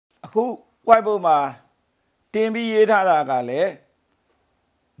Who Wiboma Timbi Yetara Gale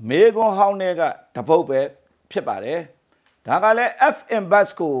Mego Haunega Tapope Pipare Dagale F in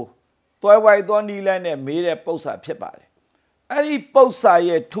Basco Toy White Donny Land made a posa Pipare. Any posa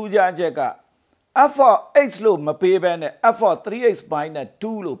ye 2 Jajaka F for X low Mapaban F for 3x minus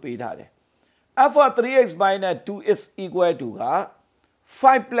 2 low Petare. F for 3x minus 2 is equal to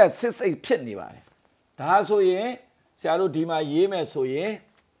 5 plus 6x pitney. That's so ye, Shadow Dima Yeme so ye.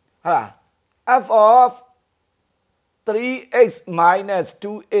 Ha F of 3x minus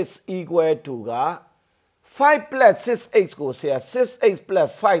 2 is equal to 5 plus 6x go say 6x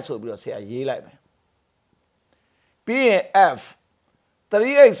plus 5 so be say ye like me. P F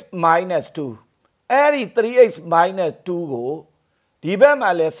 3x minus 2. Any 3x minus 2 go.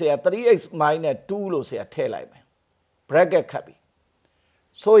 Dibema let's say 3x minus 2 lo say tell like me. Bracket copy.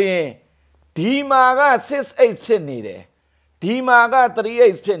 So ye Dimaga 6x pitney there. Dimaga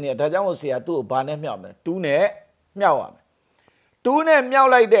 3x pitney. Dajan say 2 bane meow 2 ne meow. 2 ne meow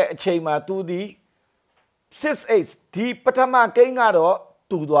like that chema 2 the 6x di patama kenga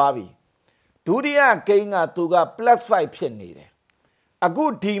do 2 dwabi. Dudia kenga 2 ga plus 5 pitney there. A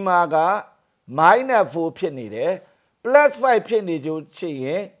good dimaga minus 4 pitney there. Plus 5 pitney jo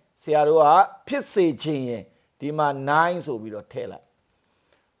cheye. Siaroa pitse cheye. Dima 9 so we do tell.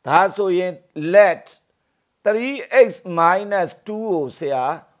 That's so ye let 3x minus 2 say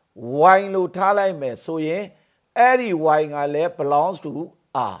y lo thalai me so ye any y ngale belongs to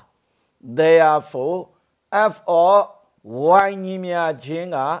R. Therefore f of y nyimya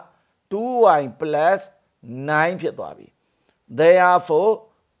chin 2y plus 9 ဖြစ်သွားပြီ. Therefore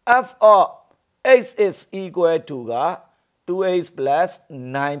f of x is equal to 2x plus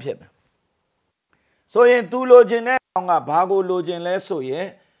 9 ဖြစ်မယ်. So ye 2 လိုချင်တဲ့ကောင်ကဘာကိုလိုချင်လဲဆိုရင်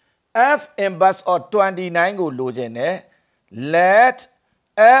F inverse of 29 go logene. Let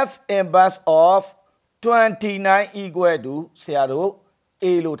F inverse of 29 equal to 0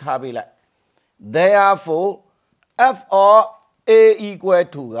 A lo thabila. Therefore, F of A equal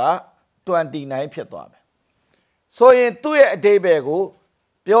to 29 ဖြစ်သွားမယ်. So in 2ရဲ့အဓိပ္ပာယ်ကို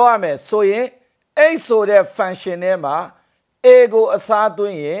ပြောရမယ်ဆိုရင် x ဆိုတဲ့ function ထဲမှာ A ကိုအစားသွ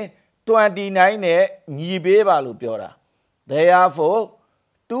င်းရင် 29 နဲ့ညီပေးပါလို့ပြောတာ. Therefore,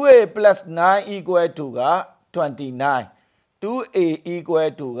 2a plus 9 equal to 29. 2a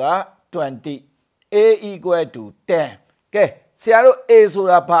equal to 20. A equal to 10. Okay. ဆရာတို့ A ဆို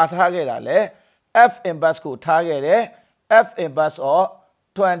တာဘာထားခဲ့တာလဲ F inverse ကိုထားခဲ့တယ် F inverse of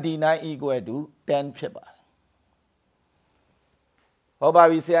 29 equal to 10 ဖြစ်ပါတယ်။ဟုတ်ပါ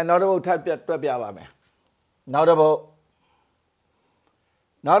ပြီဆရာနောက်တစ်ပုဒ်ထပ်တွက်ပြပါမယ်။နောက်တစ်ပု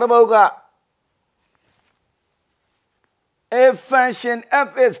ဒ်ကA function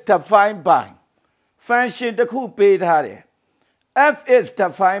f is defined by function တစ်ခုပေးထားတယ် f is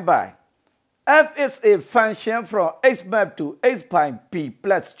defined by f is a function from x map to x prime p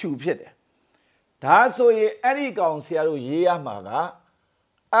plus 2ဖြစ်တယ်ဒါဆိုရင်အဲ့ဒီကောင်ဆရာတို့ရေးရမှာက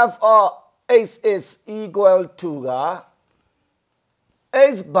f of x is equal to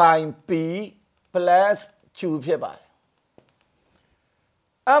x by p plus 2ဖြစ်ပါတယ်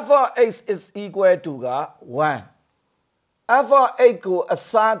f of x is equal to 1 F of 8 ကိုအ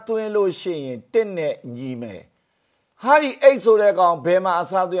စားသွင်းလို့ရှိရင်1နဲ့ညီမယ်။ဟာဒီ x ဆိုတဲ့ကောင်ဘယ်မှာအ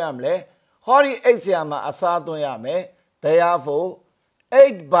စားသွင်းရမလဲ။ဟောဒီ x ဆရာမှာအစားသွင်းရမယ်။ Therefore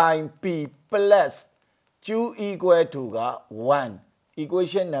 8 by p plus q equal to 1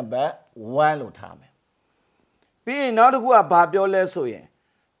 equation number 1လို့ထားမယ်။ပြီးရင်နောက်တစ်ခုကဘာပြောလဲဆိုရင်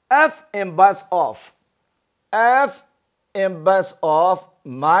f inverse of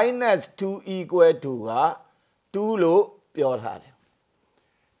minus 2 equal to 2လို့ပြောထားတယ်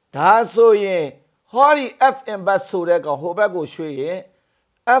ဒါဆိုရင်ဟောဒီ f inverse ဆိုတဲ့ကောင်ဟိုဘက်ကိုရွှေ့ရင်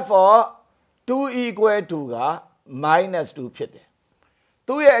f of 2 equal to minus 2ဖြစ်တယ်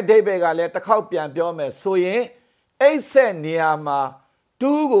သူ့ရဲ့အဓိပ္ပာယ်ကလည်းတစ်ခေါက်ပြန်ပြောမယ်ဆိုရင် x ဆက်နေရာမှာ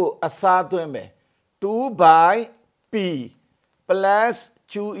2ကိုအစားသွင်းမယ်2 by p plus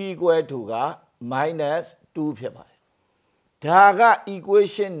q equal to minus 2ဖြစ်ပါတယ်ဒါက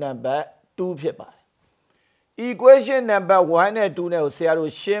equation number 2ဖြစ်ပါတယ်Equation number 1 and 2 နဲ့ကိုဆရာ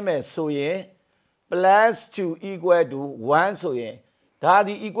တို့ရှင်းမယ်ဆိုရင် plus 2 equal to 1ဆိုရင်ဒါ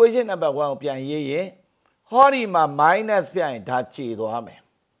ဒီ equation number 1ကိုပြန်ရေးရင်ဟောဒီမှာ minus ပြရင်ဒါခြေသွားမယ်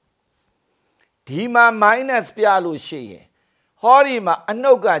ဒီမှာ minus ပြလို့ရှိရင်ဟောဒီမှာအ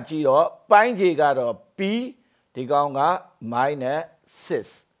နှုတ်ကကြည့်တော့ပိုင်းခြေကတော့ p ဒီကောင်က minus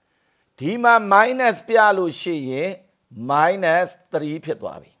 6ဒီမှာ minus ပြလို့ရှိရင် minus 3ဖြစ်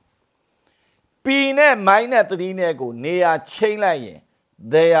သွားပြီP နဲ့ minus 3နဲ့ကိုနေရာချိန်လိုက်ရင်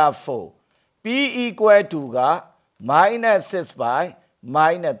therefore P equal to minus 6 by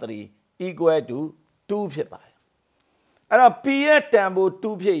minus 3 equal to 2 ဖြစ်ပါတယ်အဲ့တော့ p ရဲ့တန်ဖိုး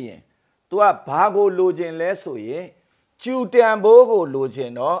2ဖြစ်ရင် तू ကဘာကိုလိုချင်လဲဆိုရင် q တန်ဖိုးကိုလိုချ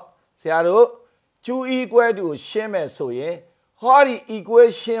င်တော့ဆရာတို့ q equal to ကိုရှင်းမယ်ဆိုရင်ဟောဒီ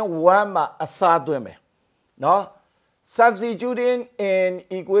equation 1မှာအစားသွင်းမယ်နော် substituting in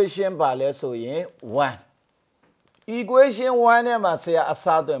equation ပါလဲဆိုရင်1 equation 1နဲ့မှာဆရာအ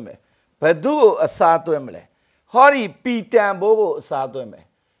စားသွင်းမယ်ဘယ်သူ့ကိုအစားသွင်းမလဲဟောဒီ p တန်ဖိုးကိုအစားသွင်းမယ်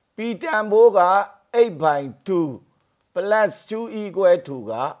p တန်ဖိုးက 8/2 plus 2 equal to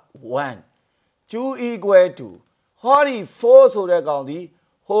က1 2 equal to ဟောဒီ4ဆိုတဲ့ကောင်ဒီ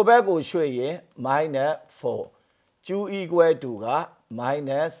ဟိုဘက်ကိုရွှေ့ရင် minus 4 2 equal to က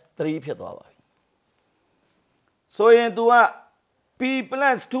minus 3ဖြစ်သွားပါပြီဆိုရင် तू က p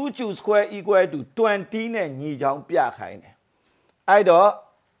plus 2q square equal to 20နဲ့ညီချောင်းပြခိုင်းတယ်အဲ့တော့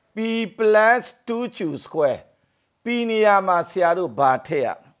p plus 2q square p နေရာမှာဆရာတို့ဘာထည့်ရ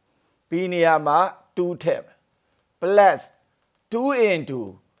p နေရာမှာ2ထည့် plus 2 into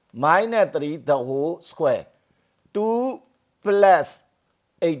minus 3 the whole square 2 plus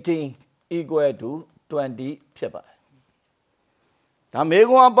 18 equal to 20ဖြစ်ပါတယ်ဒါမေ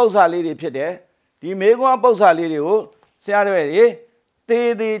ခွန်းပု္ပ္ပစာလေးတွေဖြစ်တယ်ဒီမေခွန်းပု္ပ္ပစာလေးတွေကိုဆရာတို့တွေ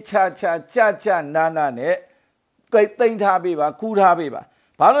သေးသေးချာချာကြနာနာနဲ့ကိတ်သိမ့်ထားပေးပါကူးထားပေးပါ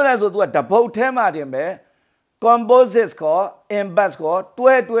ဘာလို့လဲဆို तू ကတပုတ်ထဲမှာတင်ပဲ composite ကို inverse ကို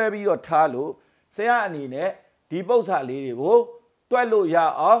တွဲပြီးတော့ထားလို့ဆရာအနေနဲ့ဒီပု္ပ္ပစာလေးတွေကိုတွက်လို့ရ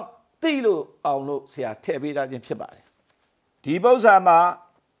အောင်သိလို့အောင်လို့ဆရာထည့်ပေးတာခြင်းဖြစ်ပါတယ်ဒီပု္ပ္ပစာမှာ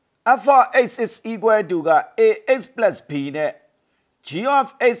f of x is equal to က ax plus b နဲ့ g of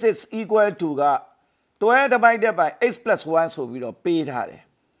x is equal to ကတွဲတစ်ပိုက်တစ်ပိုက် x plus 1ဆိုပြီးတော့ပေးထားတယ်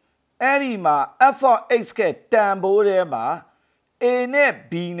အဲ့ဒီမှာ f of x ကတန်ဖိုးထဲမှာ a နဲ့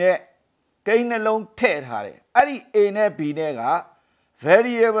b နဲ့ကိန်းနှလုံးထည့်ထားတယ်အဲ့ဒီ a နဲ့ b နဲ့က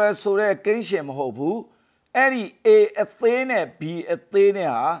variable ဆိုတဲ့ကိန်းရှင်မဟုတ်ဘူးအဲ့ဒီ a အသေးနဲ့ b အသေးနဲ့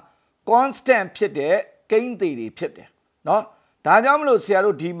ဟာ constant ဖြစ်တဲ့ကိန်းသေးတွေဖြစ်တယ်เนาะဒါကြောင့်မလို့ဆရာ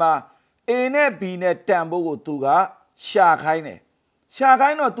တို့ဒီမှာ a နဲ့ b နဲ့တန်ဖိုးကိုသူကရှာခိုင်းတယ်ရှာခို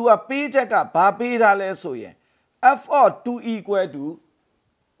င်းတော့ तू ကပေးချက်ကဘာပေးထားလဲဆိုရင် f of 2 equal to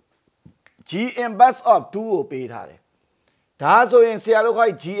g inverse of 2ကိုပေးထားတယ်ဒါဆိုရင်ဆရာတို့က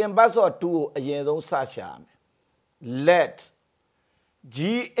g inverse of 2ကိုအရင်ဆုံးစရှာမယ် let g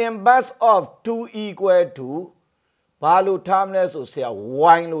inverse of 2 equal to ဘာလို့ထားမလဲဆိုဆရာ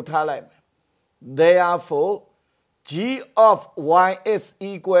y လို့ထားလိုက်မယ် therefore g of y is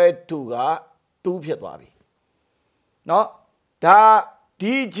equal to က2ဖြစ်သွားပြီเนาะဒါ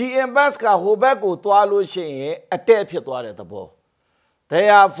ဒီ g inverse ကဟိုဘက်ကိုသွားလို့ရှိရင်အတက်ဖြစ်သွားတဲ့သဘော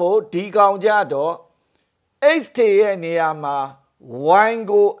therefore ဒီကောင်ကြတော့ x ရဲ့နေရာမှာ y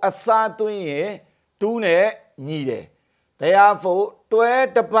ကိုအစားသွင်းရင်2နဲ့ညီတယ် therefore တွဲ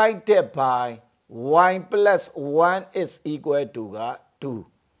တစ်ပိုက်တစ်ပိုင် y plus 1 is equal to က2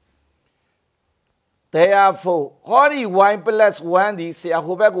 therefore ဟောဒီ y plus 1ဒီဆရာ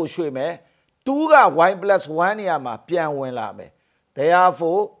ဟိုဘက်ကိုရွှေ့မယ်2က y plus 1နေရာမှာပြန်ဝင်လာမယ်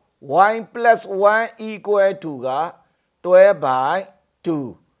therefore y plus 1 equal to က12 by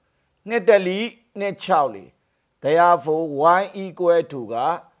 2နှစ်တလီနှစ်6လီ therefore y equal to က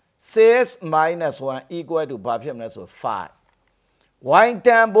6 minus 1 equal to ဘာဖြစ်မလဲဆို5 y တ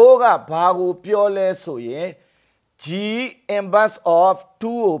န်ဖိုးကဘာကိုပြောလဲဆိုရင် g inverse of 2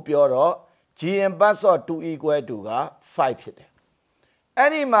ကိုပြောတော့ g inverse of 2 equal to က5ဖြစ်တယ်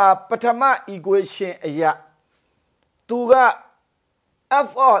အဲ့ဒီမှာပထမ equation အရာသူက f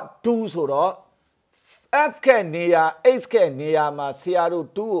of 2ဆိုတော့ f ကနေရာ x ကနေရာမှာဆရာတို့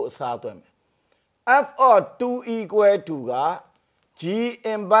2ကိုအစားသွင်းမယ် f of 2 equal to က g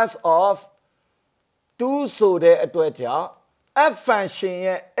inverse of 2ဆိုတဲ့အတွက်ကြောင့် f function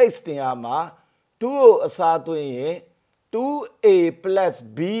ရဲ့ x နေရာမှာ2ကိုအစားသွင်းရင် 2a plus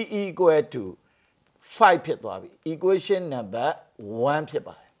b equal to 5ဖြစ်သွားပြီ equation number 1ဖြစ်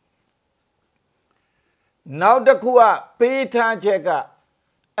ပါတယ်နောက်တစ်ခုကပေးထားချက်က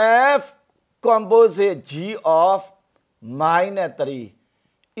f composite g of minus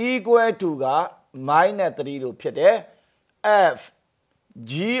 3 equal to က minus 3လို့ဖြစ်တယ် f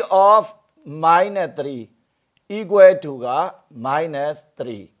g of minus 3 equal to က minus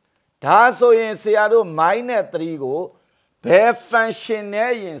 3ဒါဆိုရင်ဆရာတို့ minus 3ကိုဘယ် function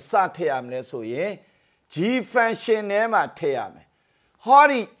နဲ့ရင်စထည့်ရမလဲဆိုရင် g function ထဲမှာထည့်ရမယ်ဟော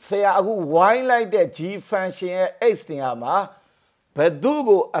ဒီဆရာအခု y လိုက်တဲ့ g function ရဲ့ x နေရာမှာဘယ်သူ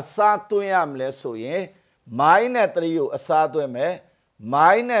ကိုအစားသွင်းရမလဲဆိုရင် minus 3ကိုအစားသွင်းမယ်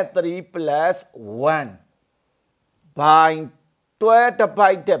minus 3 plus 1 by 12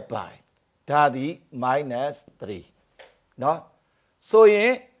 divided by ဒါသည် minus 3เนาะ ဆိုရ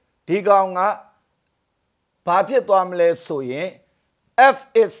င်ဒီကောင်ကဘာဖြစ်သွားမလဲဆိုရင် f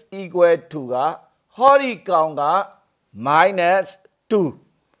is equal to ကဟောဒီကောင်က minus 2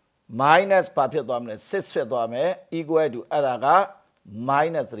 minus ဘာဖြစ်သွားမလဲ6ဖြစ်သွားမယ် equal to အဲ့ဒါက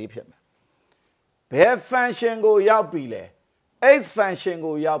minus 3ဖြစ်မယ်ဘယ် function ကိုရောက်ပြီလဲ x function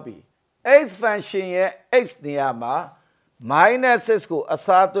ကိုရောက်ပြီ x function ရဲ့ x နေရာမှာ minus 6ကိုအ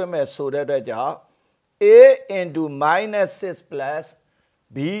စားသွင်းမယ်ဆိုတဲ့အတွက်ကြောင့် a into minus 6 plus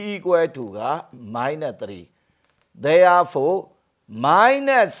b equal to က minus 3 therefore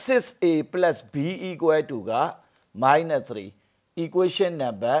minus 6a plus b equal to က minus 3 equation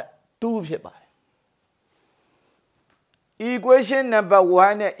number 2ဖြစ်ပါတယ် equation number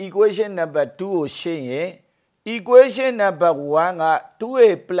 1 နဲ့ equation number 2ကိုရှင်းရင် equation number 1က 2a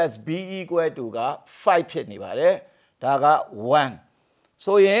plus b equal to က 5ဖြစ်နေပါတယ်ဒါက 1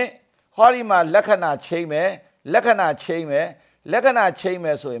ဆိုရင်ဟောဒီမှာလက္ခဏာချိန်မယ်လက္ခဏာချိန်မ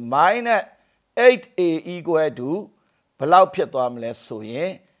ယ်ဆိုရင် minus 8a equal to ဘယ်လောက်ဖြစ်သွားမလဲဆိုရင်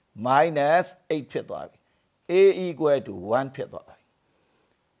minus 8ဖြစ်သွားပြီ a equal to 1ဖြစ်သွားပြီ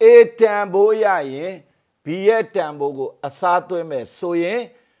a တန်ဖိုးရရင် b ရဲ့တန်ဖိုးကိုအစားသွင်းမယ်ဆိုရင်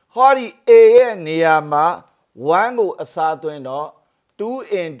ဟောဒီ a ရဲ့နေရာမှာ1ကိုအစားသွင်းတော့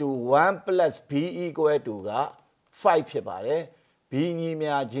2 into 1 plus b equal to က 5ဖြစ်ပါတယ် b ညီမြ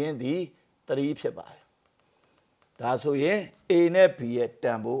ချင်းသည်3ဖြစ်ပါတယ်ဒါဆိုရင် a နဲ့ b ရဲ့တ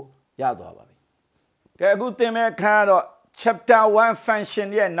န်ဖိုးရသွားပါပြီကဲအခုသင်မဲ့အခန်းကတော့ chapter 1 function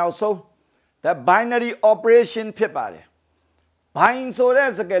ရဲ့နောက်ဆုံး the binary operation ဖြစ်ပါတယ် bind ဆိုတဲ့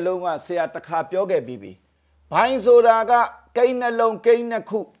စကားလုံးကဆရာတစ်ခါပြောခဲ့ပြီးပြီ bind ဆိုတာကကိန်းနှလုံးကိန်းနှစ်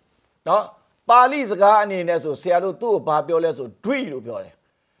ခုเนาะပါဠိစကားအနေနဲ့ဆိုဆရာတို့သူ့ကိုဘာပြောလဲဆိုဒွိလို့ပြောတယ်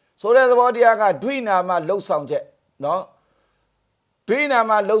ဆိုတဲ့သဘောတရားကဒွိနာမလှုပ်ဆောင်ချက်เนาะဒွိနာ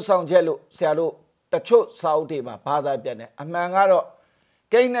မလှုပ်ဆောင်ချက်လို့ဆရာတို့တချို့စာအုပ်တွေမှာဘာသာပြန်တယ်အမှန်ကတော့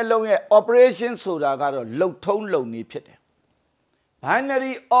ကိန်းနှလုံးရဲ့ operation ဆိုတာကတော့လှုပ်ထုံးလှုပ်နည်းဖြစ်တယ်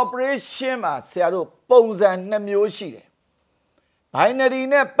binary operation မှာဆရာတို့ပုံစံ2မျိုးရှိတယ် binary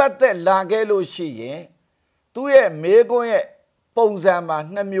နဲ့ပတ်သက်လာခဲ့လို့ရှိရင်သူ့ရဲ့မေးခွန်းရဲ့ပုံစံမှာ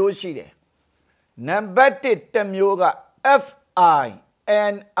2မျိုးရှိတယ် နံပါတ်1တစ်မျိုးက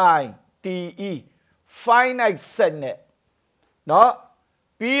finite finite set နဲ့เนาะ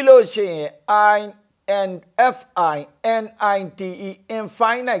ပြီးလို့ရှိရင် finite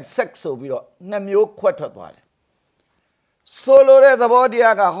infinite set ဆိုပြီးတော့2မျိုးခွက်ထွက်သွားတယ်ဆိုလိုတဲ့သဘောတ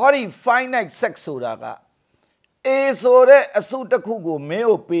ရားကဟောဒီ finite set ဆိုတာက a ဆိုတဲ့အစုတစ်ခုကိုမင်း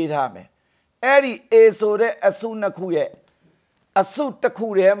ကိုပေးထားမယ်အဲ့ဒီ a ဆိုတဲ့အစုနှစ်ခုရဲ့အစုတစ်ခု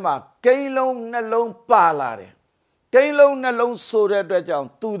ထဲမှာကိန်းလုံးနှလုံးပါလာတယ်ကိန်းလုံးနှလုံးဆိုတဲ့အတွက်ကြောင့်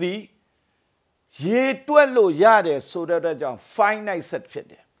သူသည်ရေတွက်လို့ရတယ်ဆိုတဲ့အတွက်ကြောင့် finite set ဖြစ်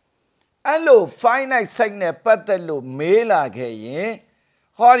တယ်အဲ့လို finite set နဲ့ပတ်သက်လို့မေးလာခဲ့ရင်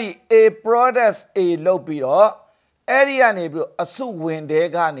ဟောဒီ a product a လုပ်ပြီးတော့အဲ့ဒီကနေပြီးတော့အစုဝင်တဲ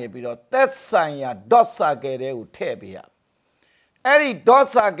ကနေပြီးတော့သက်ဆိုင်ရာ dot circle တွေကိုထည့်ပေးရအဲ့ဒီ dot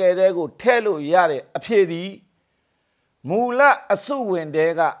circle တွေကိုထည့်လို့ရတဲ့အဖြေသည်မူလအစုဝင်တဲ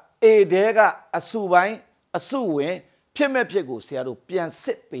က a တဲကအစုပိုင်းအစုဝင်ဖြစ်မဲ့ဖြစ်ကိုဆရာတို့ပြန်စ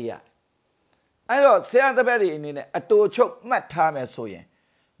စ်ပေးရတယ်အဲ့တော့ဆရာတပည့်တွေအနေနဲ့အတူချုပ်မှတ်ထားမယ်ဆိုရင်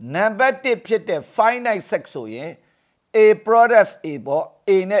နံပါတ်1ဖြစ်တဲ့ finite set ဆိုရင် a product a ပေါ့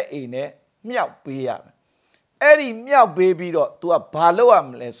a နဲ့ a နဲ့မြောက်ပေးရမယ်အဲ့ဒီမြောက်ပေးပြီးတော့ तू ကဘာလုပ်ရမ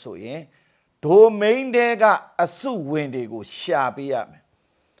လဲဆိုရင် domain တဲကအစုဝင်တွေကိုရှာပေးရမယ်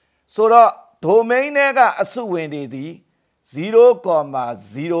ဆိုတော့ domain တဲကအစုဝင်တွေသည် 0,0 0,1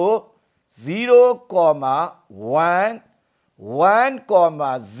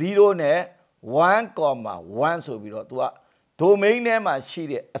 1,0 နဲ့ 1,1 ဆိုပြီးတော့ तू က domain ထဲမှာရှိ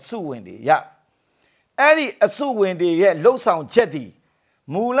တဲ့အစုဝင်တွေရအဲ့ဒီအစုဝင်တွေရဲ့လှုပ်ဆောင်ချက်သည်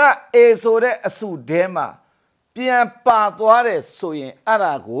မူလ a ဆိုတဲ့အစုထဲမှာပြန်ပါသွားတယ်ဆိုရင်အဲ့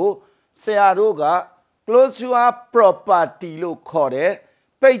ဒါကိုဆရာတို့က closure property လို့ခေါ်တယ်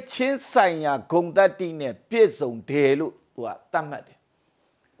ပိတ်ချင်းဆိုင်ရာဂုဏ်သတ္တိနဲ့ပြည့်စုံတယ်လို့သူကသတ်မှတ်တယ်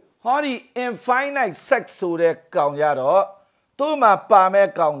ဟောဒီ infinite set ဆိုတဲ့ကောင်ကြတော့သူ့မှာပါမဲ့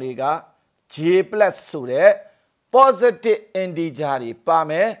ကောင်တွေက j+ ဆိုတဲ့ positive integer တွေပါ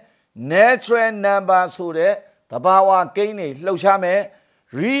မယ် natural number ဆိုတဲ့သဘာဝကိန်းတွေလှုပ်ရှားမယ်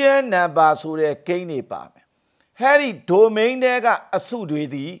real number ဆိုတဲ့ကိန်းတွေပါမယ်ဟဲ့ဒီ domain တဲကအစုတွေ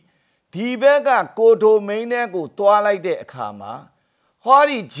သည်ဒီဘက်ကကို domain တဲကိုတွားလိုက်တဲ့အခါမှာဟော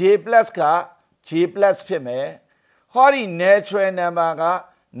ဒီ j+ က j+ ဖြစ်မယ်ဟောဒီ natural number က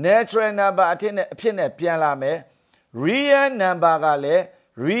natural number အဖြစ်နဲ့ပြန်လာမယ် real number ကလည်း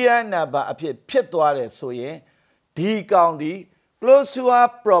real number အဖြစ်သွားတယ်ဆိုရင်ဒီကောင်ဒီ closure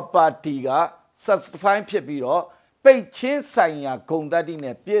property က satisfy ဖြစ်ပြီးတော့ ပိတ်ချင်းဆိုင်ရာဂုဏ်သတ္တိ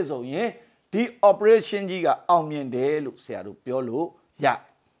နဲ့ပြည့်စုံရင်ဒီ operation ကြီးကအောင်မြင်တယ်လို့ဆရာတို့ပြောလို့ရ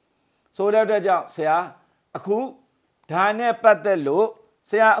ဆိုတဲ့ကြောင့်ဆရာအခုဒါနဲ့ပတ်သက်လို့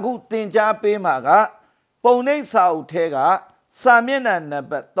ဆရာအခုသင်ကြားပေးမှာကပုံနှိပ်စာအုပ်ထဲကစာမျက်နှာနံ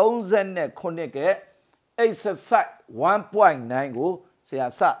ပါတ်39က exercise 1.9 ကိုဆရာ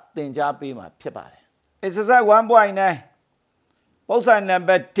စသင်ကြားပေးမှာဖြစ်ပါတယ် exercise 1.9 ပုံစံနံ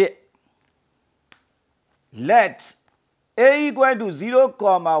ပါတ်1 let a equal to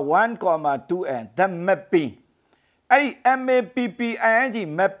 0,1,2 and the mapping အဲ့ဒီ mapping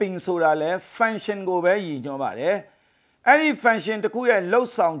mapping ဆိုတာလဲ function ကိုပဲရည်ညွှန်းပါတယ်အဲ့ဒီ function တစ်ခုရဲ့လှုပ်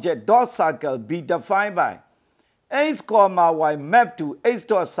ဆောင်ချက် dot circle be defined by x, y mapped to x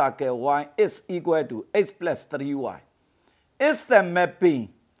dot circle y is equal to x plus 3y is the mapping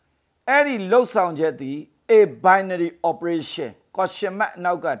အဲ့ဒီလှုပ်ဆောင်ချက်သည် a binary operation question mark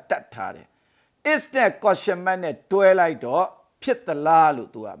နောက်ကတတ်ထားတယ် is နဲ့ question mark နဲ့တွဲလိုက်တော့ဖြစ်သလားလို့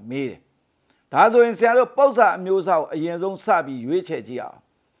သူကမေးတယ်ဒါဆိုရင်ဆရာတို့ပု္ပ္ပစာအမျိုးအစားကိုအရင်ဆုံးစပြီးရွေးချယ်ကြည့်အောင်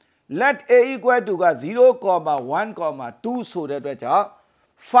let a equal to က 0,1,2 ဆိုတဲ့အတွက်ကြောင့်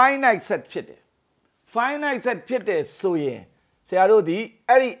finite set ဖြစ်တယ် finite set ဖြစ်တယ်ဆိုရင်ဆရာတို့ဒီ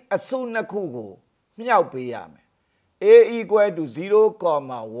အဲ့ဒီအစုနှစ်ခုကိုမြှောက်ပေးရမယ် a equal to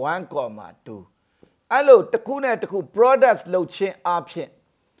 0,1,2 အဲ့လိုတစ်ခုနဲ့တစ်ခု product လုပ်ခြင်းအပြင်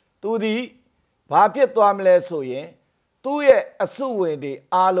သူဒီဘာဖြစ်သွားမလဲဆိုရင်သူ့ရဲ့အစုဝင်တွေ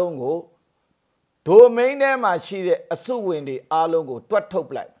အားလုံးကို domain ထဲမှာရှိတဲ့အစုဝင်တွေအားလုံးကိုတွက်ထုတ်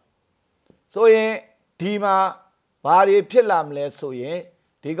ပလိုက်ဆိုရင်ဒီမှာဘာတွေဖြစ်လာမလဲဆိုရင်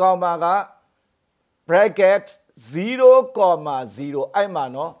ဒီကောင်မှာက bracket 0,0 အဲ့မှာ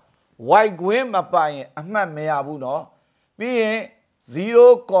နော် white ကွင်းမပိုင်ရင်အမှတ်မရဘူးနော်ပြီးရင် 0,1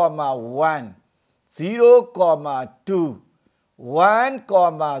 0,2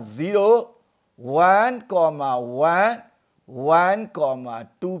 1,0 1,1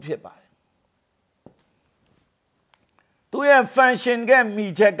 1,2 ဖြစ်ပါတယ်သူရဲ့ function ကမိ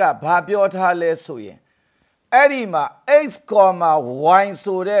ချက်ကဘာပြောထားလဲဆိုရင်အဲ့ဒီမှာ x, y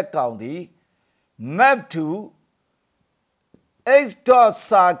ဆိုတဲ့ကောင်ဒီ map to x dot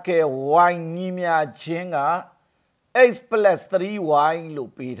circle y ညီမျှခြင်းက x plus 3y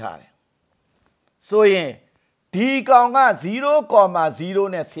လို့ပေးထားတယ်ဆိုရင်ဒီကောင်က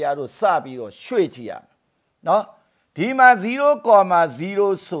 0,0 နဲ့ဆရာတို့စပြီးတော့ရွှေ့ကြည့်ရမယ်နော်ဒီမှာ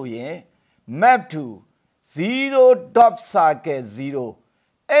 0,0 ဆိုရင် map to 0 dot circle 0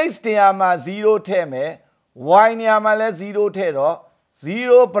 x နေရာမှာ0ထည့်မယ် y နေရာမှာလည်း0ထည့်တော့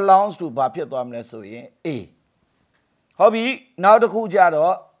0 belongs to ဘာဖြစ်သွားမလဲဆိုရင် a ဟုတ်ပြီနောက်တစ်ခုကြ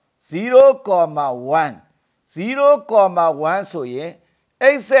တော့ 0,1 0,1 ဆိုရင်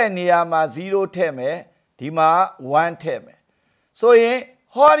x ရဲ့နေရာမှာ0ထည့်မယ်ဒီမှာ1ထည့်မယ်ဆိုရင်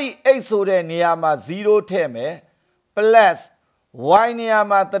ဟောဒီ x ဆိုတဲ့နေရာမှာ0ထည့်မယ် plus y နေရာ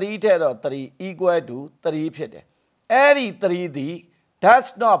မှာ3ထည့်တော့3 equal to 3ဖြစ်တယ်အဲ့ဒီ3သည် does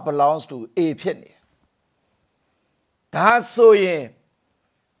not belongs to a ဖြစ်နေတယ်ဒါဆိုရင်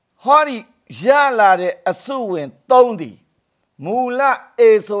ဟောဒီရလာတဲ့အစုဝင်3သည်မူလ a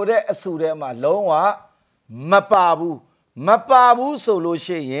ဆိုတဲ့အစုထဲမှာလုံးဝမပါဘူးဆိုလို့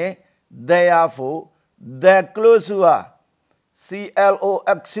ရှိရင် therefore the closure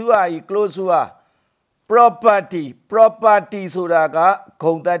closure property ဆိုတာက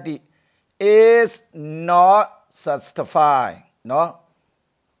ဂုဏ်သတ္တိ is not satisfied เนาะ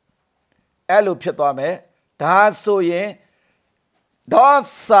အဲ့လိုဖြစ်သွားမယ်ဒါဆိုရင် dot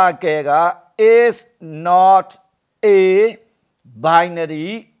circle က is not a binary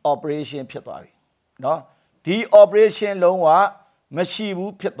operation ဖြစ်သွားပြီเนาะဒီ operation လုံးဝမရှိ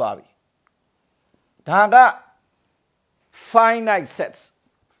ဘူးဖြစ်သွားပြီဒါက finite sets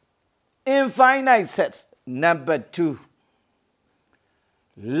infinite sets number 2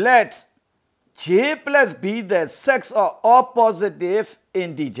 let j plus be the sex of all positive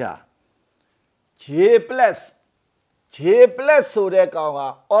integer j plus ဆိုတဲ့ကောင်က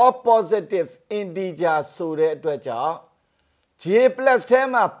all positive integer ဆိုတဲ့အတွက်ကြောင့် j plus ထဲ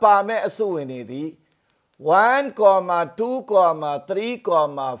မှာပါမဲ့အစုဝင်တွေသည် 1, 2, 3, 4,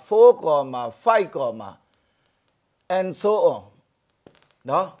 5, and so on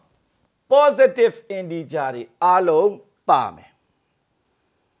နော် positive integer တွေအားလုံးပါမယ်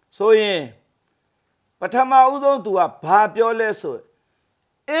ဆိုရင်ပထမဦးဆုံးသူကဘာပြောလဲဆို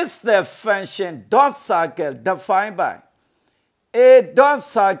is the function dot circle defined by a dot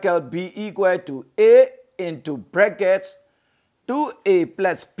circle b equal to a into brackets 2a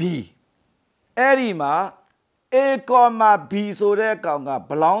plus b အဲ့ဒီမှာ a, b ဆိုတဲ့ကောင်က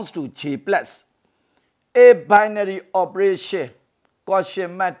belongs to j plus a binary operation question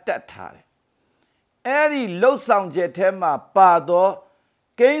mark တက်ထားတယ် Any low sound jetema pado,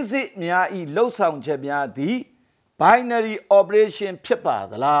 Gainsit mia e low sound jemia di, binary operation pipa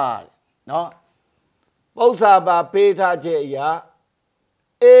the la. No? Bosaba beta jeya,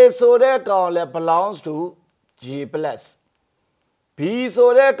 A so that belongs to G plus. B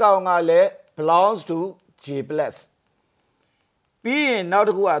so that belongs to G plus. Being not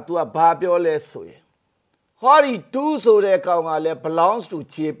who are to a babio so. Hori 2 so that belongs to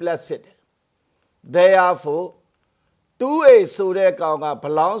G plus fit. Therefore, 2A so that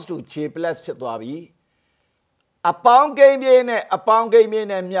belongs to G plus fit. A pound game in a pound game in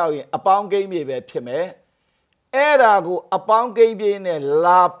a meow, a pound game in a pime. Erago a pound game in a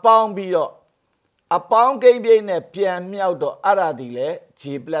la pound beer. A pound game in a pian meow do aradile,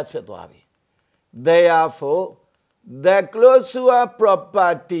 G plus fit. Therefore, the closure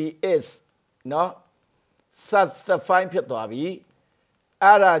property is no such the fine pitwabi.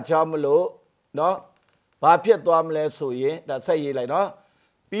 Ara jamlo no Papia Domle so ye that's a ye like no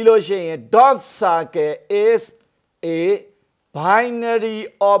below saying dot sake is a binary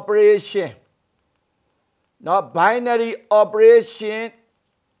operation. Not binary operation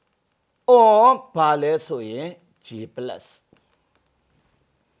on pale so ye G plus.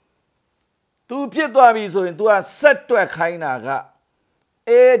 Two pitwabi so into a set to a kainaga.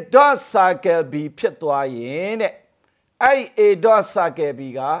 A dot sake be pitwayin. A dot sake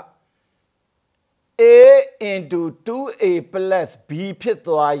biga. A into 2A plus B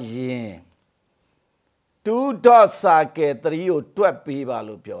pitwayin. 2 dot sake 3 or 12 B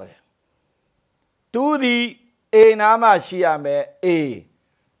balu 2 the A nama shiame A.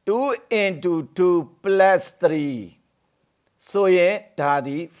 2 into 2 plus 3. So ye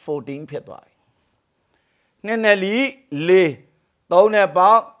daddy 14 pitway. Neneli le. Down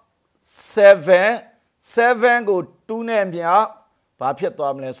about 7. 7 go 2 nambia.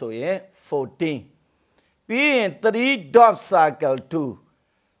 Papia so ye 14. Being 3 dot circle 2.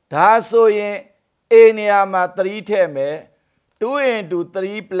 That's so ye Anyama 3 teme 2 into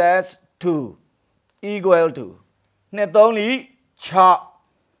 3 plus 2 equal to net only chop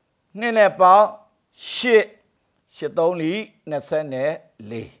Nenepa shit only Nesene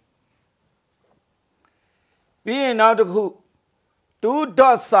lay. Being out of who 2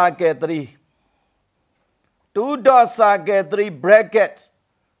 dot circle 3 2 dot circle 3 bracket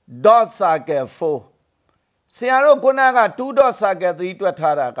dot circle 4. Siaro Kunaga 2 dot circle 3 to a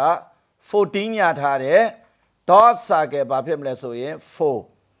Taraka 14 yatare dot circle Bapim 4.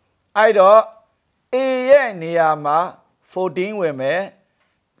 I do A Niyama 14 women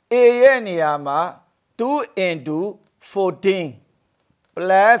A Niyama 2 into 14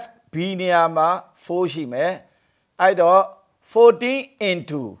 plus B Niyama 4 shime. I do 14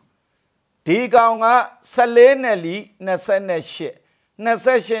 into Diganga Salenelli Nasaneshi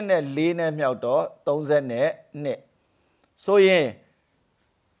Nasashin Lina Miauto, 1000 net. So ye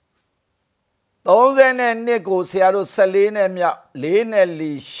 1000 net go Seattle Salina Mia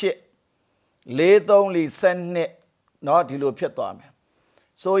Lenelli shit. Late only send net, not Ilopetome.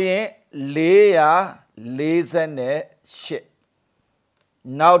 So ye lea lazy shit.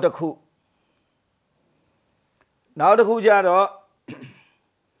 Now the coup. Now the Kujaro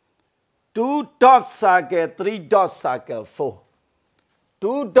 2 dot circle 3 dot circle 4.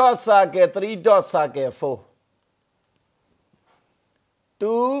 2 dot circle 3 dot circle 4.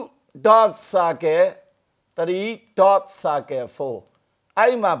 2 dot circle 3 dot circle 4.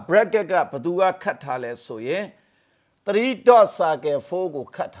 I'm a bracket up, but do a cut hale so ye 3 dot circle 4 go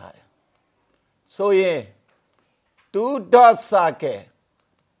cut hale. So ye 2 dot circle.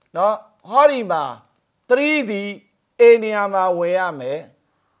 No, Horima 3 the Anyama weame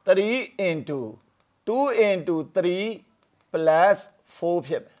 3 into 2 into 3 plus 4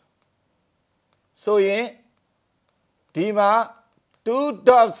 pip. So ye Dima 2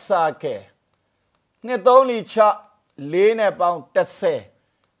 dot circle. Net only chop lane about that say.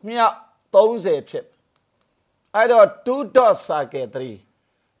 Mia 1000 pip. I got 2 dot circle 3.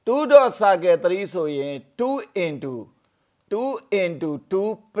 2 dot circle 3 so ye 2 into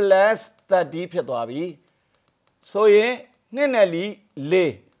 2 plus 30 pip. So ye Nenali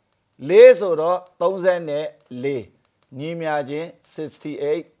lay. Lay so 1000 lay. Nimiaje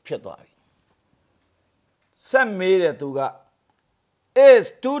 68 pitwari. Some made it to ga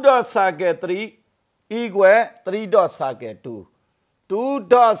is 2 dot circle 3 equal 3 dot circle 2. 2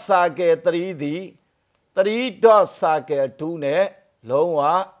 dot circle 3 the 3 dot circle 2 ne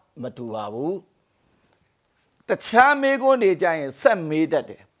lowa matuabu. The chamego ne giant some made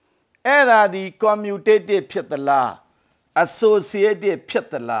it. Era the commutative pitala associated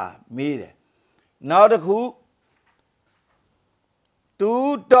pitala made it. Now the who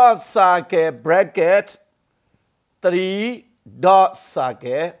 2 dot circle bracket 3 dot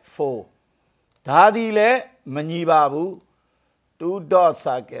circle 4 ဒါဒီလဲမညီပါဘူး 2 dot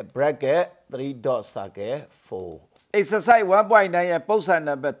circle bracket 3 dot circle 4 exercise 1.9 ရဲ့ပုံစံ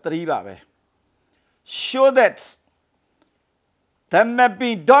နံပါတ်3ပါပဲ show that the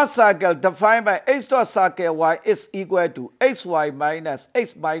mapping dot circle defined by x dot circle y is equal to xy minus x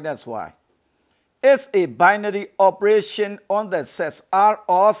minus y is a binary operation on the sets R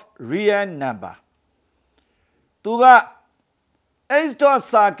of real number. သူက x dot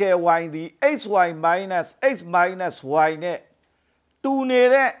circle y သည် xy minus x minus y နဲ့တူနေ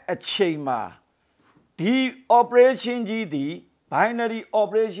တဲ့အချိန်မှာဒီ operation ကြီးသည် binary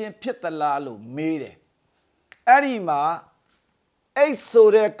operation ဖြစ်သလားလို့မေးတယ်။အဲ့ဒီမှာ x ဆို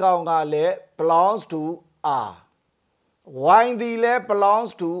တဲ့ကောင်ကလည်း belongs to R y သည်လည်း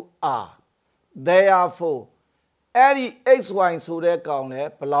belongs to R therefore အဲ့ဒီ xy ဆိုတဲ့ကောင်လည်း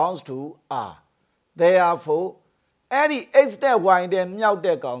belongs to R therefore အဲ့ဒီ x နဲ့ y နဲ့မြောက်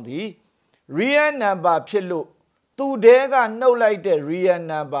တဲ့ကောင်ဒီ real number ဖြစ်လို့သူတည်းကနှုတ်လိုက်တဲ့ real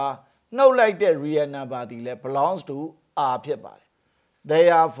number နှုတ်လိုက်တဲ့ real number ဒီလည်း belongs to R ဖြစ်ပါတယ်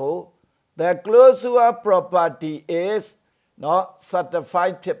therefore the closure property is not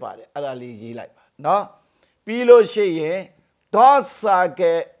satisfied ဖြစ်ပါတယ်အဲ့ဒါလေးရေးလိုက်ပါเนาะပြီးလို့ရှိရင် dot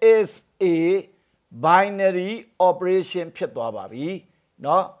circle is a binary operation ဖြစ်သွားပါပြီเน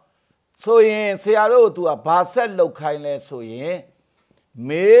าะဆိုရင်ဆရာတို့သူကဘာဆက်လုပ်ခိုင်းလဲဆိုရင်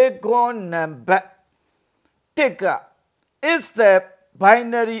မေကွန်နံပါတ်1က is the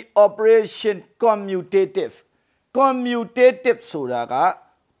binary operation commutative commutative ဆိုတာက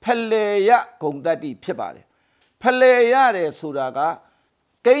ဖလှယ်ရဂုဏ်သတ္တိဖြစ်ပါတယ်ဖလှယ်ရတယ်ဆိုတာက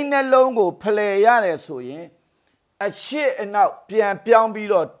ကိန်းနှလုံးကိုဖလှယ်ရတယ်ဆိုရင်အရှိအနောက်ပြန်ပြောင်းပြီး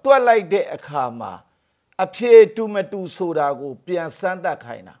တော့တွက်လိုက်တဲ့အခါမှာအဖြေတူမတူဆိုတာကိုပြန်စမ်းသပ်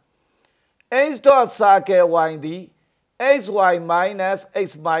ခိုင်းတာ x dot circle y သည် xy minus x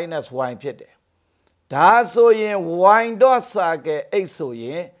minus y ဖြစ်တယ်ဒါဆိုရင် y dot circle x ဆိုရ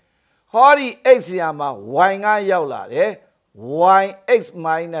င်ဟောဒီ x ရာမှာ y ကရောက်လာတယ် y x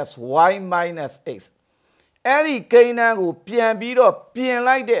minus y minus x အဲ့ဒီကိန်းနှန်းကိုပြန်ပြီးတော့ပြင်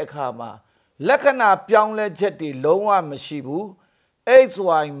လိုက်တဲ့အခါမှာလက္ခဏာပြောင်းလဲချက်တွေလုံးဝမရှိဘူး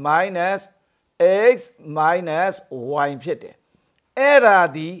xy minus x minus y ဖြစ်တယ်အဲ့ဒါ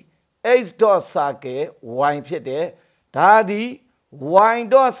ဒီ x dot circle y ဖြစ်တယ်ဒါဒီ y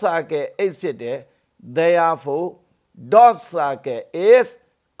dot circle x ဖြစ်တယ် therefore dot circle is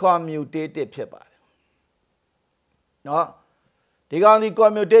commutative ဖြစ်ပါတယ်เนาะဒီကောင်ဒီ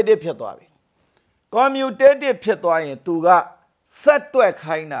commutative ဖြစ်သွားပြီ commutative ဖြစ်သွားရင်သူကဆက်တွက်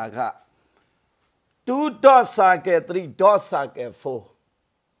ခိုင်းတာက2 dot circle 3 dot circle 4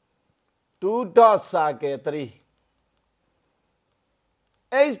 2 dot circle 3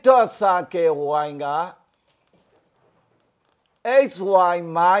 x dot circle y က xy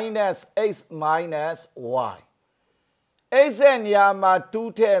minus x minus y x ရဲ့နေရာမှာ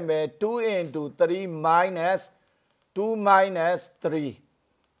2ထည့်မယ်2 into 3 minus 2 minus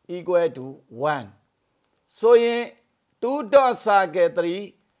 3 equal to 1ဆိုရင်2 dot circle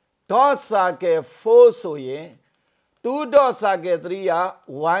 3 dot circle 4ဆိုရင်2 dot circle 3က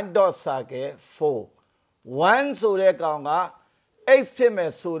1 dot circle 4 1ဆိုတဲ့ကောင်က x ဖြစ်မ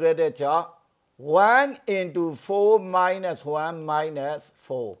ယ်ဆိုတဲ့ကြောင့်1 into 4 minus 1 minus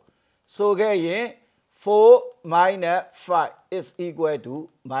 4ဆိုခဲ့ရင်4 minus 5 is equal to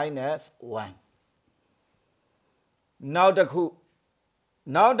minus 1နောက်တစ်ခု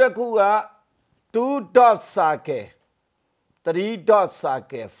က2 dot circle 3 dot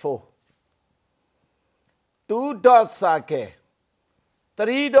circle 4 2 dot circle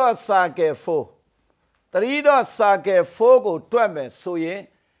 3 dot circle 4 3 dot circle 4ကိုတွက်မယ်ဆိုရင်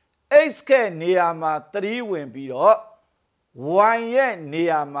x ရဲ့နေရာမှာ3ဝင်ပြီးတော့ y ရဲ့နေ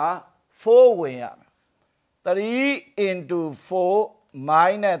ရာမှာ4ဝင်ရမယ်3 into 4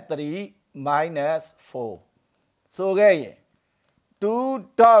 minus 3 minus 4ဆိုခဲ့ရင်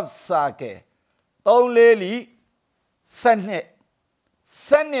2 dot circle 3လေးလီ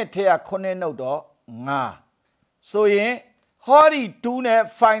12ထဲက9နှုတ်တော့5ဆိုရင်ဟောဒီ2နဲ့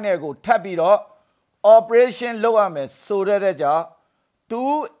5နဲ့ကိုထပ်ပြီးတော့ operation လုပ်ရမယ်ဆိုတဲ့ကြောင့်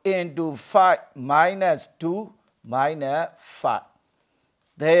2 into 5 minus 2 minus 5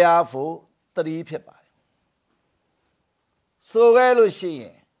 therefore 3ဖြစ်ပါတယ်ဆိုခဲ့လို့ရှိရ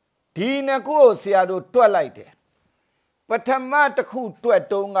င်ဒီနှစ်ခုကိုဆရာတို့တွက်လိုက်တယ်ပထမတစ်ခုတွက်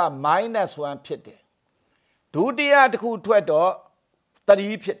တုံးက minus 1ဖြစ်တယ်ဒုတိယတစ်ခုတွက်တော့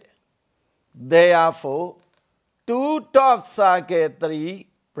3ဖြစ်တယ် therefore 2 dot circle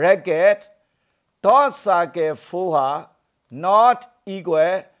 3 bracket dot circle 4 ဟာ not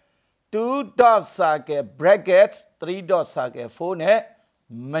equal 2 dot circle bracket 3 dot circle 4 နဲ့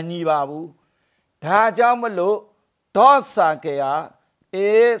မညီပါဘူးဒါကြောင့်မလို့ dot circle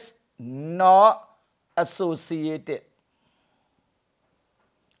is not associated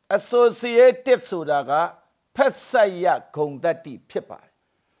associative ဆိုတာကဖက်ဆက်ရဂုဏ်သတ္တိဖြစ်ပါတယ်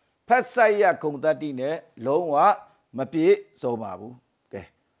ဖက်ဆက်ရဂုဏ်သတ္တိနဲ့လုံးဝမပြည့်စုံပါဘူးကဲ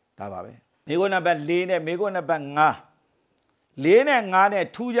ဒါပါပဲမိခွန်းနံပါတ်4နဲ့မိခွန်းနံပါတ်5 4နဲ့5နဲ့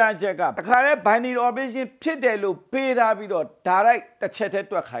ထူးခြားချက်ကတခါလဲ binary operation ဖြစ်တယ်လို့ပေးထားပြီးတော့ direct တစ်ချက်တည်း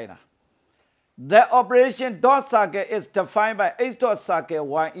တွက်ခိုင်းတာ The operation dot circle is defined by x dot circle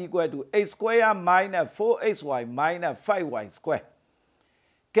y equal to x square minus 4xy minus 5y square.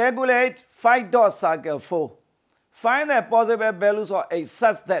 Calculate 5 dot circle 4. Find the possible values of x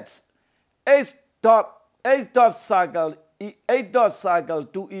such that x dot circle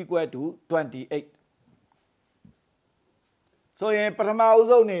 2 equal to 28. So in ပထမအ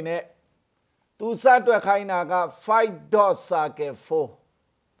ဆုံးအနေနဲ့သူစတွက်ခိုင်းတာက5 dot circle 4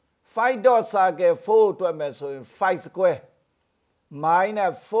 5 dot circle 4အတွက်မယ်ဆိုရင်5 square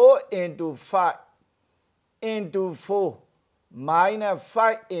minus 4 into 5 into 4 minus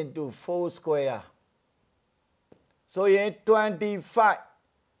 5 into 4 square so in 25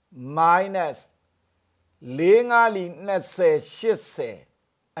 minus 4 5လီ20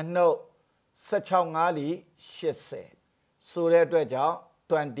 80အနှုတ်16 5လီ80ဆိုတဲ့အတွက်ကြောင့်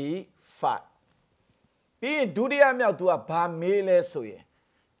25ပြီးရင်ဒုတိယမြောက်သူကဘာမေးလဲဆိုရင်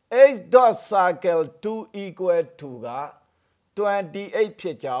x dot circle 2 equal to က28ဖြ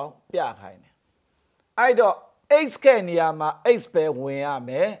စ်ကြောင်းပြခိုင်းတယ်အဲ့တော့ x ကနေရာမှာ x ပဲဝင်ရမ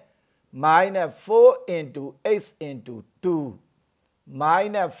ယ် minus 4 into x into 2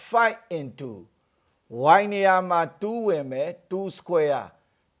 minus 5 into y နေရာမှာ2ဝင်မယ်2 square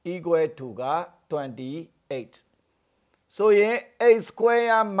equal to က28ဆိုရင် x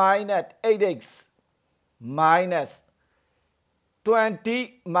square minus 8x minus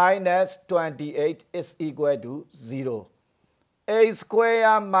 20 minus 28 is equal to 0. A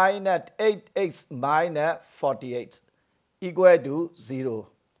square minus 8x minus 48 equal to 0.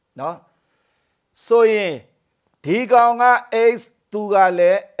 No? So,ဒီကောင်က x သူကလ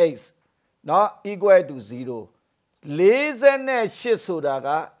ည်း x နော် equal to 0. 48ဆိုတာက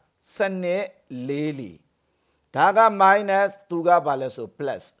စနစ်4လီဒါက minus သူကဘာလဲဆို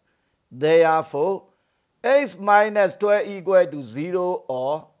plus. Therefore, x minus 12 equal to 0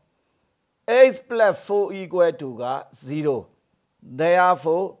 or x plus 4 equal to 0.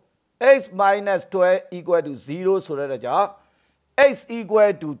 Therefore, x minus 12 equal to 0 ဆိုတဲ့ကြောင့် x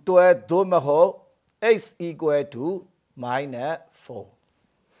equal to 12 သို့မဟုတ် x equal to minus 4.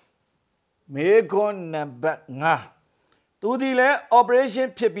 မေခွန်းနံပါတ်5သူဒီလဲ operation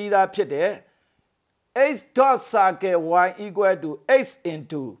ဖြစ်ပြီးသားဖြစ်တယ် x dot circle y equal to x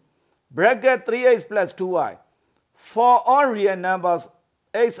into bracket 3x plus 2y for all real numbers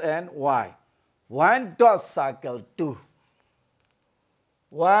x and y 1 dot circle 2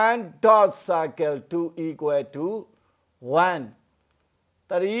 1 dot circle 2 equal to 1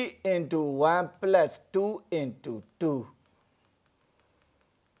 3 into 1 plus 2 into 2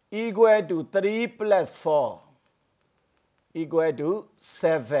 equal to 3 plus 4 equal to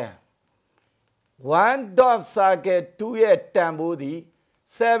 7 1 dot circle 2 ရဲ့တန်ဖိုးသည်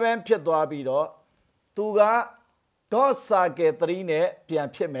7ဖြစ်သွားပြီးတော့သူက dot circle 3နဲ့ပြန်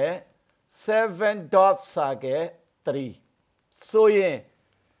ဖြစ်မယ်7 dot circle 3ဆိုရင်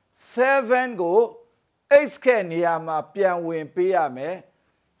7ကို x केနေရာမှာပြန်ဝင်ပေးရမယ်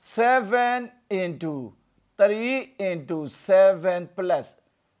7 into 3 into 7 plus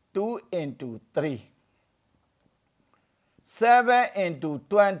 2 into 3 7 into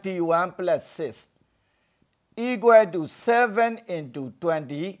 21 plus 6 equal to 7 into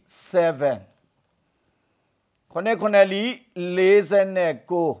 27 khone li 49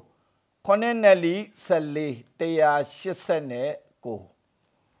 khone li 14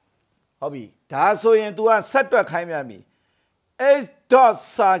 ဟုတ်ပြီဒါဆိုရင် तू ကဆက်တွက်ခိုင်းပြန်ပြီ x dot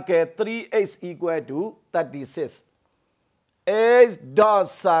circle 3x equal to 36 x dot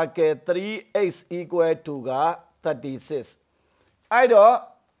circle 3x equal to က36အဲ့တော့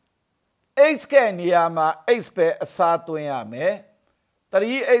x ကနေရာမှာ x ပဲအစားသွင်းရမယ်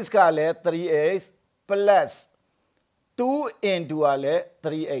 3x ကလည်း 3x plus 2 into ကလည်း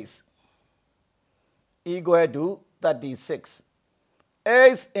 3x equal to 36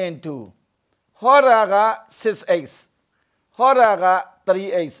 x into ဟောတာက 6x ဟောတာက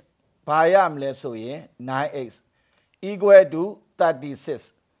 3x ဘာရမလဲဆိုရင် 9x equal to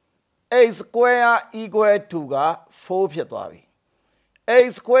 36 x square equal to က4ဖြစ်သွားပြီ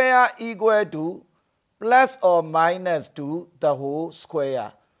x square equal to plus or minus 2 the whole square.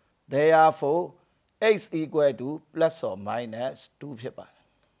 Therefore, x equal to plus or minus 2 ဖြစ်ပါတယ်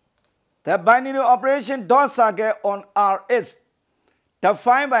The binary operation dot circle on R is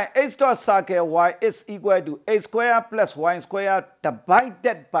defined by x dot circle y is equal to x square plus y square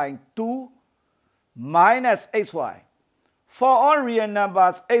divided by 2 minus xy. For all real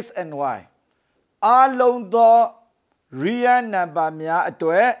numbers x and y, အားလုံးသော real number များအတွ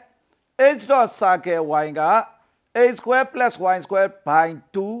က် x dot circle y က x square plus y square by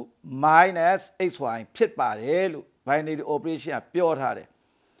 2 minus xy ဖြစ်ပါတယ်လို့ binary operation ကပြောထားတယ်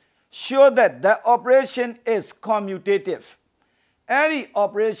Show that the operation is commutative. Any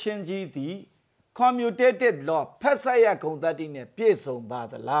operation ကြီးသည် commutative law ဖက်ဆက်ရဂုဏ်သတ္တိနဲ့ပြည့်စုံပါ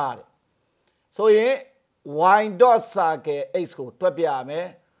သလားတဲ့ဆိုရင် y dot circle x ကိုတွက်ပြရမယ်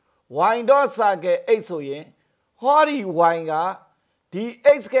y dot circle x ဆိုရင်ဟောဒီ y ကဒီ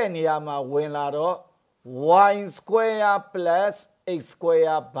x ရဲ့နေရာမှာဝင်လာတော့ y square plus x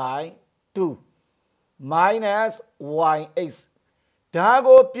square by 2 minus yx ဒါ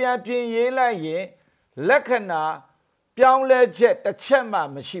ကိုပြန်ပြင်ရေးလိုက်ရင်လက္ခဏာပြောင်းလဲချက်တစ်ချက်မှ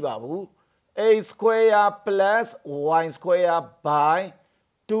မရှိပါဘူး a square plus y square by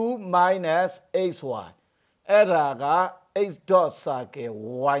 2 minus xy အဲ့ဒါက x dot circle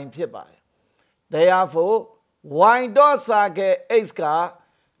y ဖြစ်ပါတယ် therefore y dot circle x က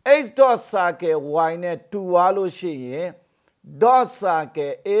x dot circle y နဲ့တူသွားလို့ရှိရင် dot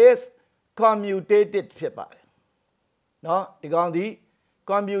circle is commutative ဖြစ်ပါတယ်เนาะဒီကောင်ဒီ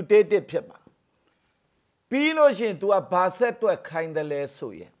commutative ဖြစ်ပါပြီးလို့ရှိရင် तू ကဘာဆက်တွက်ခိုင်းတယ်လဲ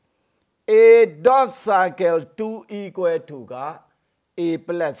ဆိုရင် a dot circle 2 equal to က a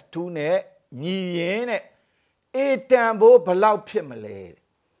plus 2နဲ့ညီရင်တဲ့ a တန်ဖိုးဘယ်လောက်ဖြစ်မလဲ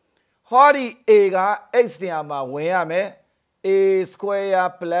ဟောဒီ a က x နေရာမှာဝင်ရမယ် a square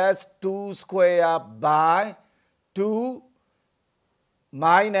plus 2 square by 2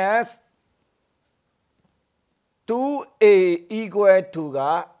 minus 2a equal to က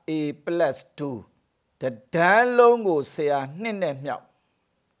a plus 2 တန်းလုံးကိုဆရာ2နဲ့မြောက်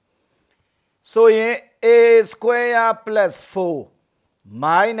ဆိုရင် a square plus 4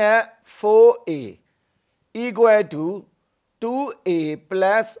 minus 4a equal to 2a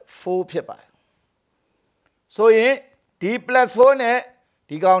plus 4ဖြစ်ပါတယ်ဆိုရင်ဒီ plus 4နဲ့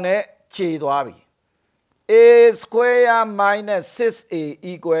ဒီကောင်နဲ့ခြေသွားပြီ a square minus 6a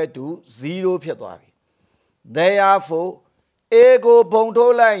equal to 0ဖြစ်သွားပြီ therefore a ကိုပုံထု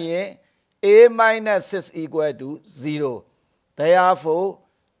တ်လိုက်ရင် a minus 6 equal to 0 therefore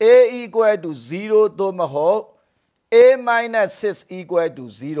a equal to 0 သို့မဟုတ် a minus 6 equal to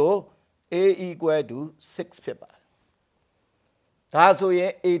 0 a equal to 6ဖြစ်ပါတယ်ဒါဆိုရ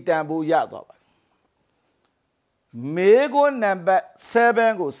င် a တန်ဖိုးရသွားပါမေခွန်းနံပါတ်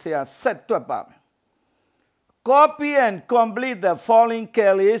7ကိုဆရာဆက်တွက်ပါမယ် Copy and complete the following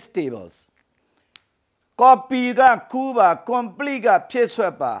Kelly's tables Copy ကကူးပါ complete ကဖြည့်ဆွ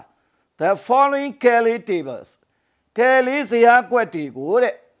က်ပါ The following Kelly tables Kelly ဇယားကွက်တွေကို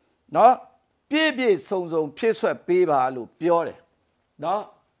တဲ့နော်ပြည့်ပြည့်စုံစုံဖြည့်ဆွက်ပေးပါလို့ပြောတယ်နော်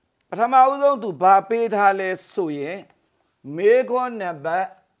ပထမဦးဆုံးသူဘာပေးထားလဲဆိုရင်မေခွန်းနံပါတ်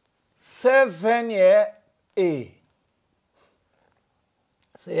7ရဲ့ A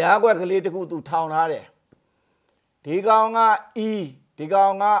ဇယားကွက်ကလေးတစ်ခုသူထောင်ထားတယ်ဒီကောင်က E ဒီကော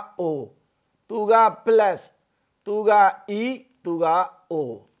င်က O သူက plus သူက E သူက O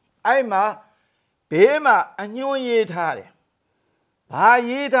အဲ့မှာဘေးမှာအညွှန်းရေးထားတယ်ဘာ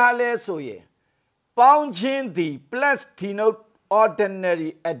ရေးထားလဲဆိုရင်ပေါင်းချင်းသည် plus denote ordinary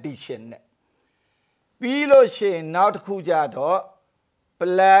addition နဲ့ပြီးလို့ရှိရင်နောက်တစ်ခုကြတော့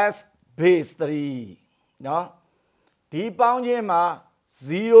plus base 3เนาะဒီပေါင်းချင်းမှာ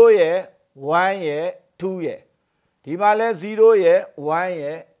0ရဲ့1ရဲ့2ရဲ့ဒီမှာလဲ0ရဲ့1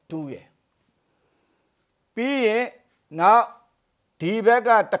ရဲ့2ရဲ့ပြီးရင်နောက်ဒီဘက်က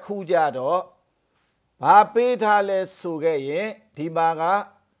တစ်ခုကြတော့ဘာပေးထားလဲဆိုခဲ့ရင်ဒီမှာက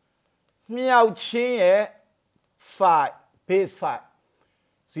မြောက်ချင်းရဲ့5 base 5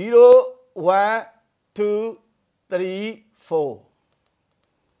 0 1 2 3 4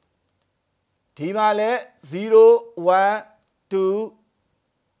ဒီမှာလဲ0 1 2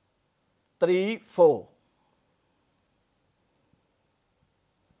 3 4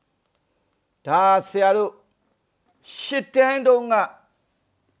ဒါဆရာတို့ရှစ်တန်းတုန်းက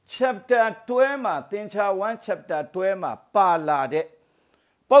chapter 12မှာသင်္ချာ1 chapter 12မှာပါလာတဲ့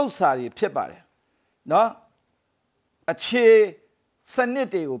ပု္ပ္ပစာတွေဖြစ်ပါတယ်เนาะအခြေစနစ်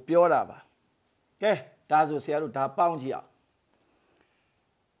တွေကိုပြောတာပါကဲဒါဆိုဆရာတို့ဒါပေါင်းကြည့်အောင်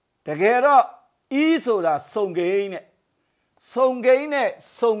တကယ်တော့ E ဆိုတာစုံကိန်းနဲ့စုံကိန်း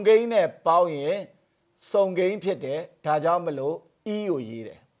နဲ့ပေါင်းရင် စုံကိန်းဖြစ်တယ်ဒါကြောင့်မလို့ E ကိုရေးတ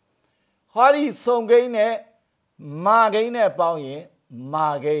ယ်ဟောဒီစုံကိန်းနဲ့မာကိန်းနဲ့ပေါင်းရင်မာ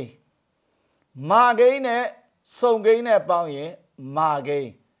ကိန်းမာကိန်းနဲ့စုံကိန်းနဲ့ပေါင်းရင်မာကိ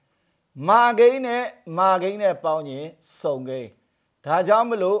န်းမာကိန်းနဲ့မာကိန်းနဲ့ပေါင်းရင်စုံကိန်းဒါကြောင့်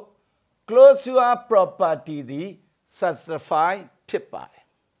မလို့ closure property သည် satisfy ဖြစ်ပါတယ်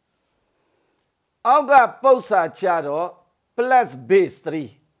အောက်ကပု္ပ္ပစာကြတော့ plus base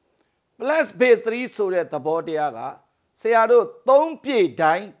 3 plus base 3ဆိုတဲ့သဘောတရားကဆရာတို့3ပြည့်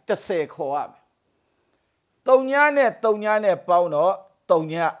တိုင်း10ခေါ်ရမယ်3ညနဲ့3ညနဲ့ပေါင်းတော့3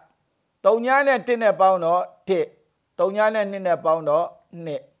ည3ညနဲ့1နဲ့ပေါင်းတော့1 3ညနဲ့2နဲ့ပေါင်းတော့2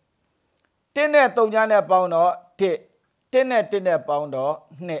 1နဲ့3ညနဲ့ပေါင်းတော့1 1နဲ့1နဲ့ပေါင်းတော့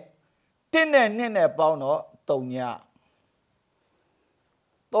2 1နဲ့2နဲ့ပေါင်းတော့3ည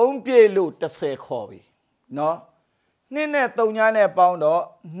3ပြည့်လို့10ခေါ်ပြီနော်2နဲ့3ညနဲ့ပေါင်းတော့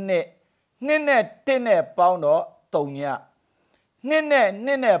2 2နဲ့1နဲ့ပေါင်းတော့3ည2နဲ့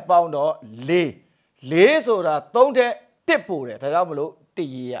2နဲ့ပေါင်းတော့4 4ဆိုတာ3ထက်1ပို့တယ်ဒါကြောင့်မလို့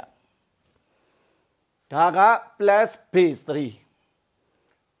1ရေးရဒါက plus base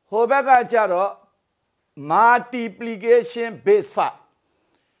 3ဟိုဘက်ကကြတော့ multiplication base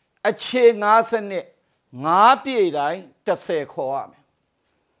 5အခြေ5စနစ်5ပြည့်တိုင်း10ခေါ်ရမယ်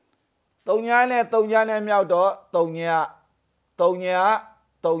3ညနဲ့3ညနဲ့မြောက်တော့3ည3ည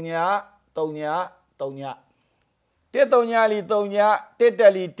3ည3ည3ည1 3ညလီ3ည1တ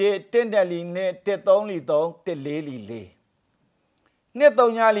က်လီ1 1တက်လီ2 1 3လီ3 1 4လီ4 2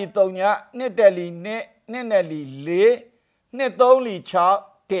 3ညလီ3ည1တက်လီ2 2နဲ့လီ4 2 3လီ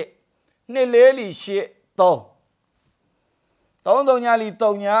6 1 2 4လီ8 3 3 3ညလီ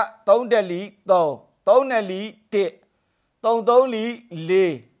3ည3တက်လီ3 3နဲ့လီ1 3 3လီ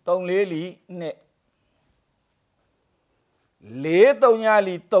4 3 4လီ2 4 3ည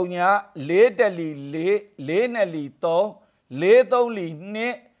လီ3ည4တက်လီ4 4နဲ့လီ3 4 3လီ2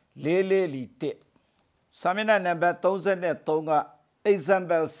 4 4လီ1စာမျက်နှာနံပါတ်33က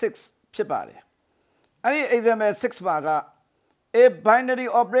example 6ဖြစ်ပါတယ်အဲ့ဒီ example 6မှာက a binary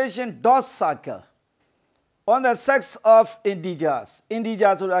operation dot circle on the set of integers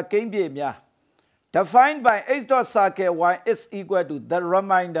integer ဆိုတာကိန်းပြည့်များ defined by h dot circle y is equal to the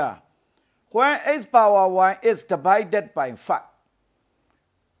remainder when h power y is divided by 5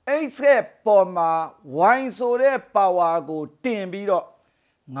 x ရဲ့ပေါ်မှာ y ဆိုတဲ့ power ကိုတင်ပြီးတော့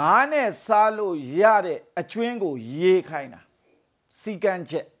9နဲ့စားလို့ရတဲ့အကျွင်းကိုရေးခိုင်းတာစီကံ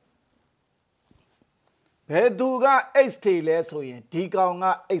ချက်ဘယ်သူက x တွေလဲဆိုရင်ဒီကောင်က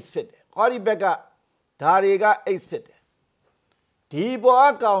x ဖြစ်တယ်ဟောဒီဘက်ကဒါတွေက x ဖြစ်တယ်ဒီပေါ်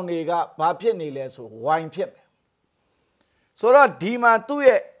အကောင်တွေကဘာဖြစ်နေလဲဆို y ဖြစ်မယ်ဆိုတော့ဒီမှာသူ့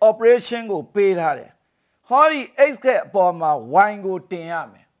ရဲ့ operation ကိုပေးထားတယ်ဟောဒီ x ရဲ့အပေါ်မှာ y ကိုတင်ရ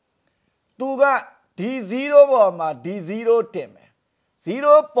မယ်သူကဒီ0ပေါ်မှာဒီ0တင်မယ်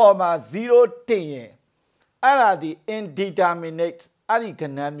0ပေါ်မှာ0တင်ရင်အဲ့ဒါဒီ indeterminate အဲ့ဒီက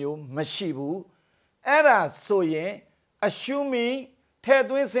ဏ္ဍမျိုးမရှိဘူးအဲ့ဒါဆိုရင် assuming ထဲ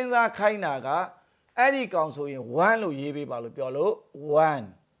သွင်းစဉ်းစားခိုင်းတာကအဲ့ဒီကောင်ဆိုရင်1လို့ရေးပေးပါလို့ပြောလို့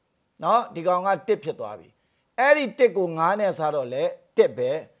1เนาะဒီကောင်က1ဖြစ်သွားပြီအဲ့ဒီ1ကို9နဲ့စားတော့လေ1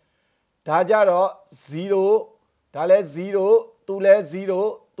ပဲဒါကြတော့0ဒါလဲ0သူလဲ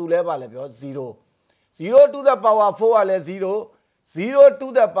0သူလဲပါလဲပြော0 0 to the power 4ကလဲ0 0 to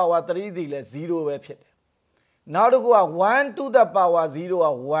the power 3ဒီလဲ0ပဲဖြစ်တယ်နောက်တစ်ခုက1 to the power 0က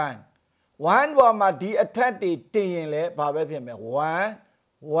1 1ပေါ်မှာဒီအထက်တွေတင်ရင်လဲဘာပဲဖြစ်မယ်1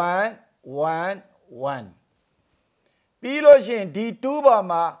 1 1 1ပြီးလို့ရှိရင်ဒီ2ပေါ်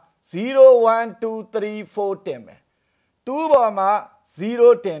မှာ0 1 2 3 4တင်မယ်2ပေါ်မှာ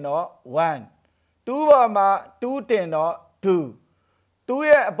0တင်တော့1 2ပေါ်မှာ2တင်တော့2 2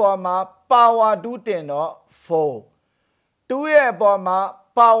ရဲ့အပေါ်မှာ power 2တင်တော့4 2ရဲ့အပေါ်မှာ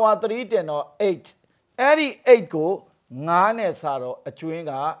power 3တင်တော့8အဲ့ဒီ8ကို9နဲ့စားတော့အကျွင်း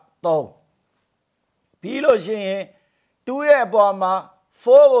က3ပြီးလို့ရှိရင်2ရဲ့အပေါ်မှာ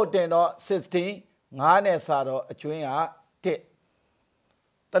4ကိုတင်တော့16 9နဲ့စားတော့အကျွင်းက1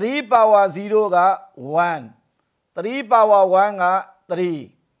 3 power 0က1 3 power 1က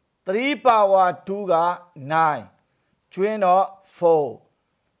3 3 power 2က9ကျွင်းတော့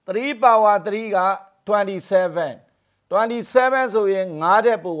4 3 power 3က27 27ဆိုရင်9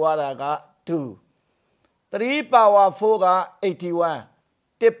တဲ့ပို့သွားတာက2 3 power 4က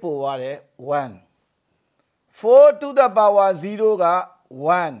81 တစ်ပို့သွားတယ်1 4 to the power 0က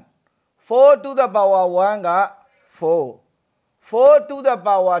1 4 to the power 1က4 4 to the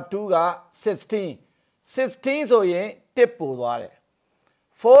power 2က16 16ဆိုရင်တစ်ပို့သွားတယ်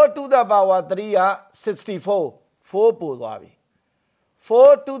4 to the power 3က64 4ပို့သွားပြီ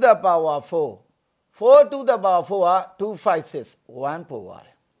4 to the power 4 4 to the power 4က256 1ပို့ရတ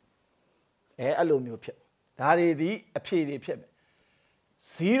ယ်အဲ့လိုမျိုးဖြစ်ဒါတွေဒီအဖြေတွေဖြစ်မယ်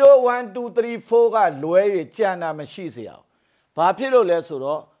0 1 2 3 4ကလွဲ၍ကြံတာမရှိစေအောင်ဘာဖြစ်လို့လဲဆို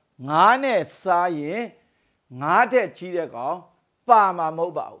တော့9နဲ့စားရင်9တဲ့ကြီးတဲ့ကောင်ပါမှာမဟု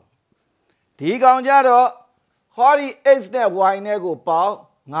တ်ပါဘူးဒီကောင်ကြတော့ဟောဒီ x နဲ့ y နဲ့ကိုပေါင်း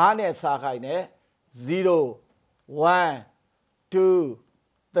9နဲ့စားခိုင်းတယ်0 1 2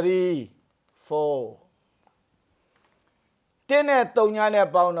 3 4တင်းနဲ့3ညနဲ့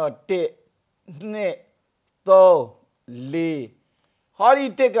ပေါင်းတော့1 2 3 4ဟောဒီ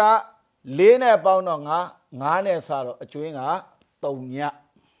1က4နဲ့ပေါင်းတော့9နဲ့စားတော့အကျွင်းက3ည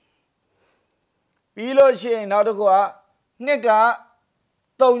ပြီးလို့ရှိရင်နောက်တစ်ခုက2က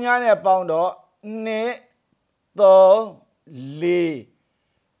3ညနဲ့ပေါင်းတော့2 3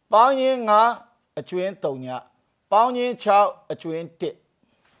 4ပေါင်းရင်9အကျွင်း3ညပေါင်းရင်6အကျွင်း1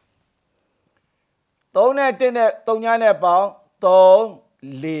 3နဲ့1နဲ့3ညနဲ့ပေါင်း3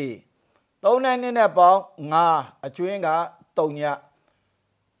 4 3နဲ့2နဲ့ပေါင်း5အကျွင်းက3ည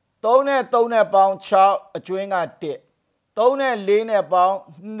3နဲ့3နဲ့ပေါင်း6အကျွင်းက1 3နဲ့4နဲ့ပေါင်း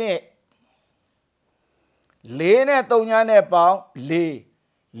2 4နဲ့3ညနဲ့ပေါင်း4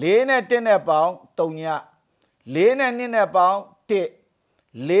 4နဲ့1နဲ့ပေါင်း3ည4နဲ့2နဲ့ပေါင်း1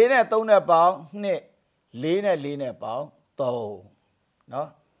 4နဲ့3နဲ့ပေါင်း2 4နဲ့4နဲ့ပေါင်း3เนาะ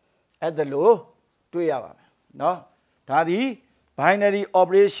အဲ့ဒါလို့တွေ့ရပါမယ်เนาะဒါဒီ binary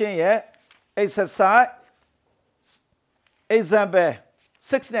operation ရဲ့ exercise example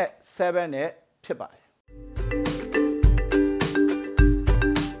 6နဲ့7နဲ့ဖြစ်ပါတယ်